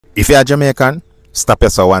If you're Jamaican, stop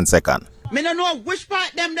yourself 1 second. Me don't know which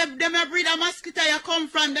part them a breed of mosquito you come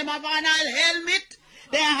from. Them have an helmet.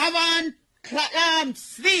 They have on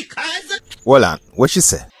sneakers. Hold on, what she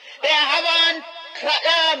say? They have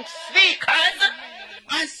on sneakers.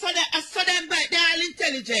 And so them back, they are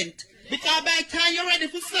intelligent. Because by the time you're ready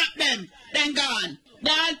to slap them, then gone.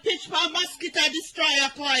 They'll pitch for mosquito destroyer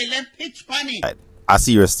coil and pitch for it. A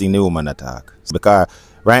serious thing the woman attack. Because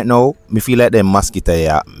right now, me feel like them mosquito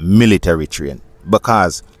are military trained.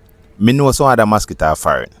 Because me know some other mosquito are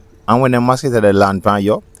foreign. And when them mosquito they land on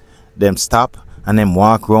you, them stop and them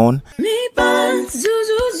walk round.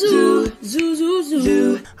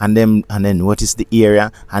 And then notice the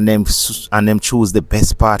area and them choose the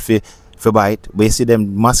best part for bite. But you see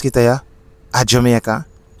them mosquito here at Jamaica,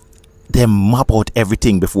 them map out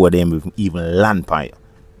everything before them even land on you.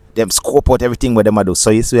 Them scope out everything what them do. So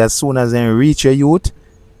you see as soon as they reach your youth,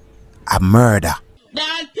 a murder.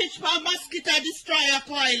 They'll pitch for mosquito destroyer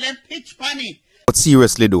coil and pitch for it. But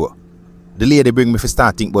seriously though, the lady bring me for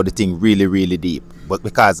start think about the thing really deep. But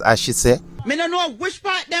because as she say, me don't know which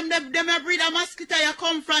part them a breed of mosquito you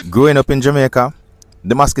come from. Growing up in Jamaica,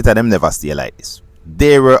 the mosquito them never stay like this.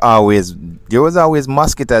 There was always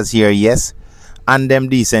mosquitoes here, yes, and them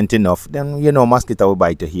decent enough. Then you know mosquito will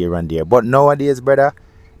bite you here and there. But nowadays, brother,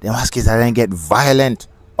 the mosquitoes then get violent,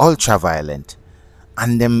 ultra violent,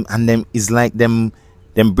 and them is like them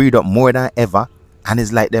breed up more than ever, and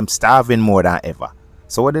it's like them starving more than ever.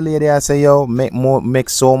 So what the lady I say, yo, make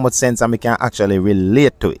so much sense and we can actually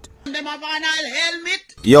relate to it. Them have an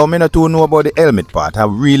helmet. Yo, me not too know about the helmet part. I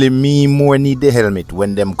really more need the helmet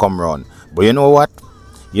when them come round. But you know what?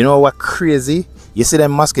 You know what crazy? You see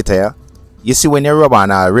them mosquito here? You see when you rub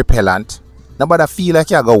on a repellent, nobody feel like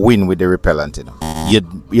you're gonna win with the repellent, you know.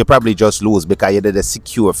 You probably just lose because you did a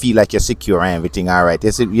secure, feel like you're secure and everything alright.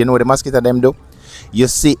 You know what the mosquito them do? You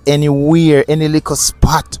see anywhere, any little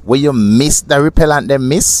spot where you miss the repellent them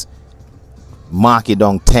miss, mark it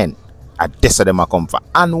down 10. And this of them a come for.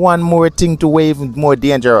 And one more thing to way even more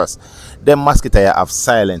dangerous. Them mosquito have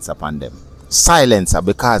silencer upon them. Silencer,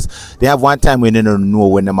 because they have one time when they don't know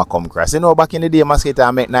when them a come across. You know back in the day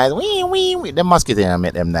mosquito make nice. Them mosquito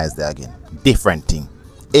make them nice there again. Different thing.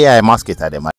 AI mosquito them.